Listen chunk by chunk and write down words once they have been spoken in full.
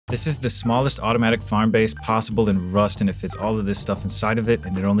This is the smallest automatic farm base possible in Rust, and it fits all of this stuff inside of it,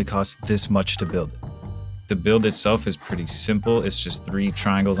 and it only costs this much to build it. The build itself is pretty simple. It's just 3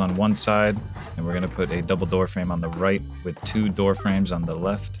 triangles on one side, and we're going to put a double door frame on the right with 2 door frames on the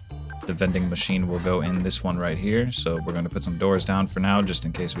left. The vending machine will go in this one right here, so we're going to put some doors down for now just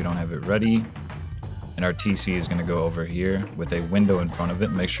in case we don't have it ready. And our TC is going to go over here with a window in front of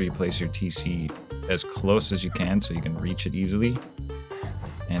it. Make sure you place your TC as close as you can so you can reach it easily.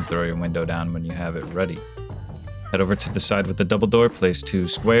 And throw your window down when you have it ready. Head over to the side with the double door, place 2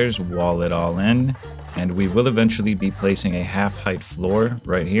 squares, wall it all in, and we will eventually be placing a half-height floor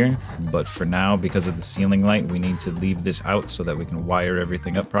right here. But for now, because of the ceiling light, we need to leave this out so that we can wire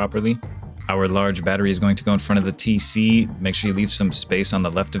everything up properly. Our large battery is going to go in front of the TC. Make sure you leave some space on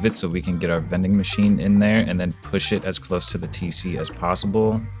the left of it so we can get our vending machine in there and then push it as close to the TC as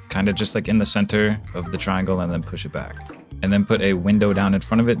possible. Kind of just like in the center of the triangle, and then push it back. And then put a window down in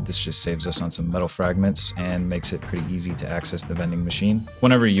front of it. This just saves us on some metal fragments and makes it pretty easy to access the vending machine.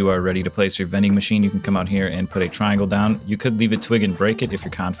 Whenever you are ready to place your vending machine, you can come out here and put a triangle down. You could leave it twig and break it if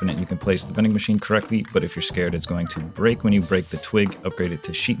you're confident you can place the vending machine correctly, but if you're scared it's going to break when you break the twig, upgrade it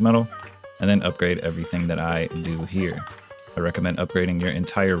to sheet metal, and then upgrade everything that I do here. I recommend upgrading your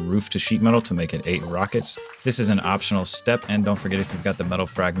entire roof to sheet metal to make it 8 rockets. This is an optional step, and don't forget, if you've got the metal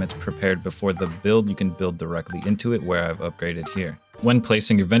fragments prepared before the build, you can build directly into it where I've upgraded here. When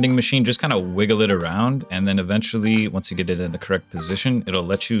placing your vending machine, just kind of wiggle it around, and then eventually, once you get it in the correct position, it'll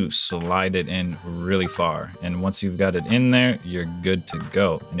let you slide it in really far. And once you've got it in there, you're good to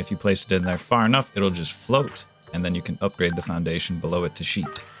go. And if you place it in there far enough, it'll just float, and then you can upgrade the foundation below it to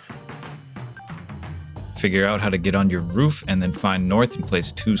sheet. Figure out how to get on your roof and then find north and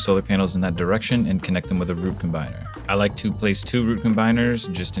place 2 solar panels in that direction and connect them with a root combiner. I like to place 2 root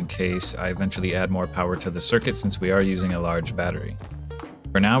combiners just in case I eventually add more power to the circuit, since we are using a large battery.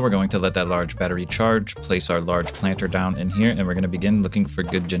 For now, we're going to let that large battery charge, place our large planter down in here, and we're going to begin looking for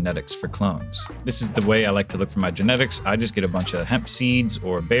good genetics for clones. This is the way I like to look for my genetics. I just get a bunch of hemp seeds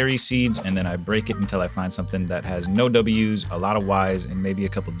or berry seeds, and then I break it until I find something that has no W's, a lot of Y's, and maybe a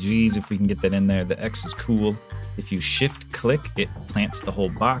couple G's if we can get that in there. The X is cool. If you shift click, it plants the whole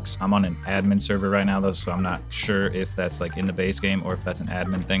box. I'm on an admin server right now though, so I'm not sure if that's like in the base game or if that's an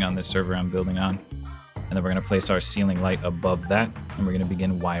admin thing on this server I'm building on. And then we're going to place our ceiling light above that, and we're going to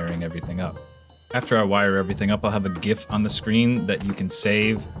begin wiring everything up. After I wire everything up, I'll have a GIF on the screen that you can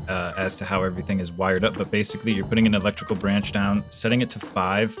save as to how everything is wired up. But basically, you're putting an electrical branch down, setting it to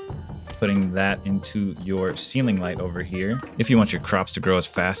 5, putting that into your ceiling light over here. If you want your crops to grow as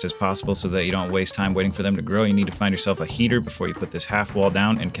fast as possible so that you don't waste time waiting for them to grow, you need to find yourself a heater before you put this half wall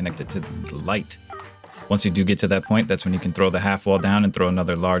down and connect it to the light. Once you do get to that point, that's when you can throw the half wall down and throw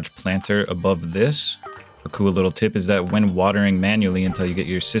another large planter above this. A cool little tip is that when watering manually until you get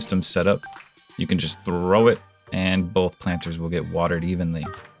your system set up, you can just throw it and both planters will get watered evenly.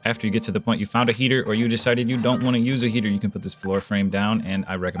 After you get to the point you found a heater, or you decided you don't want to use a heater, you can put this floor frame down, and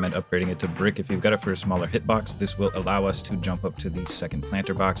I recommend upgrading it to brick. If you've got it for a smaller hitbox, this will allow us to jump up to the second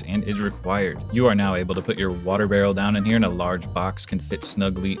planter box and is required. You are now able to put your water barrel down in here, and a large box can fit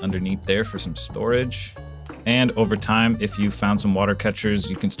snugly underneath there for some storage. And over time, if you found some water catchers,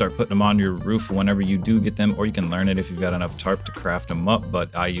 you can start putting them on your roof whenever you do get them, or you can learn it if you've got enough tarp to craft them up.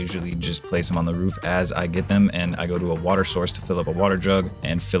 But I usually just place them on the roof as I get them, and I go to a water source to fill up a water jug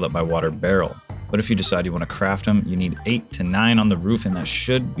and fill up my water barrel. But if you decide you want to craft them, you need 8 to 9 on the roof, and that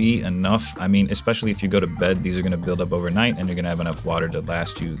should be enough. I mean, especially if you go to bed, these are going to build up overnight, and you're going to have enough water to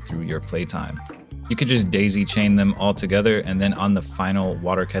last you through your playtime. You could just daisy chain them all together, and then on the final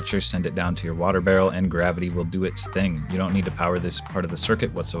water catcher, send it down to your water barrel, and gravity will do its thing. You don't need to power this part of the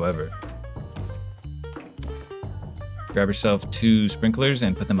circuit whatsoever. Grab yourself 2 sprinklers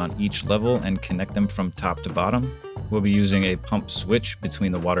and put them on each level and connect them from top to bottom. We'll be using a pump switch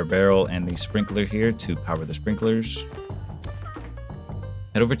between the water barrel and the sprinkler here to power the sprinklers.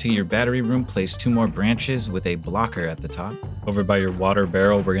 Head over to your battery room, place 2 more branches with a blocker at the top. Over by your water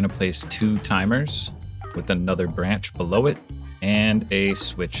barrel, we're going to place 2 timers with another branch below it and a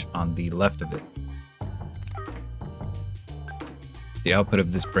switch on the left of it. The output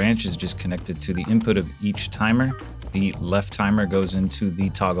of this branch is just connected to the input of each timer. The left timer goes into the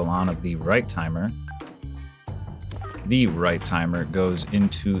toggle on of the right timer. The right timer goes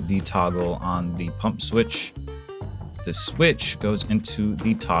into the toggle on the pump switch. The switch goes into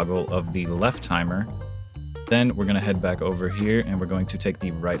the toggle of the left timer. Then we're going to head back over here, and we're going to take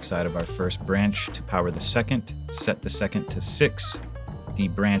the right side of our first branch to power the second, set the second to 6. The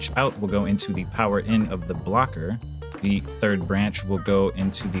branch out will go into the power in of the blocker, The third branch will go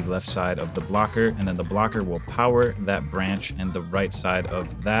into the left side of the blocker, and then the blocker will power that branch, and the right side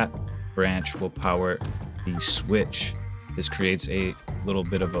of that branch will power the switch. This creates a little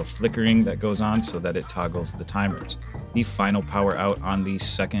bit of a flickering that goes on so that it toggles the timers. The final power out on the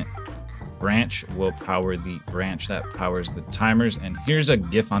second branch will power the branch that powers the timers. And here's a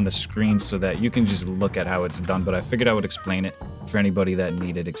GIF on the screen so that you can just look at how it's done, but I figured I would explain it for anybody that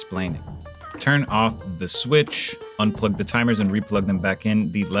needed explaining. Turn off the switch, unplug the timers and replug them back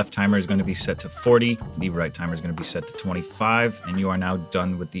in. The left timer is going to be set to 40, the right timer is going to be set to 25, and you are now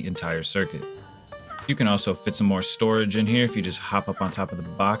done with the entire circuit. You can also fit some more storage in here. If you just hop up on top of the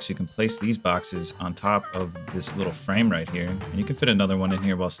box, you can place these boxes on top of this little frame right here. And you can fit another one in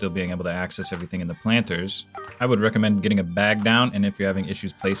here while still being able to access everything in the planters. I would recommend getting a bag down, and if you're having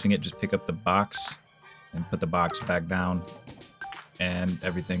issues placing it, just pick up the box and put the box back down, and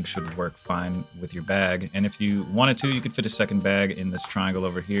everything should work fine with your bag. And if you wanted to, you could fit a second bag in this triangle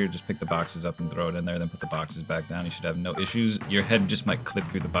over here. Just pick the boxes up and throw it in there, then put the boxes back down. You should have no issues. Your head just might clip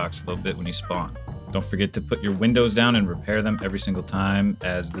through the box a little bit when you spawn. Don't forget to put your windows down and repair them every single time,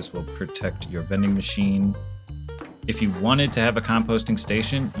 as this will protect your vending machine. If you wanted to have a composting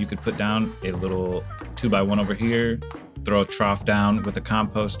station, you could put down a little 2x1 over here, throw a trough down with a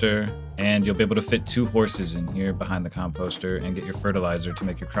composter, and you'll be able to fit 2 horses in here behind the composter and get your fertilizer to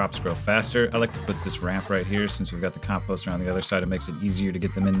make your crops grow faster. I like to put this ramp right here since we've got the composter on the other side. It makes it easier to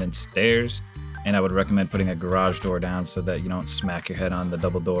get them in than stairs. And I would recommend putting a garage door down so that you don't smack your head on the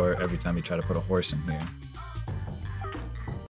double door every time you try to put a horse in here.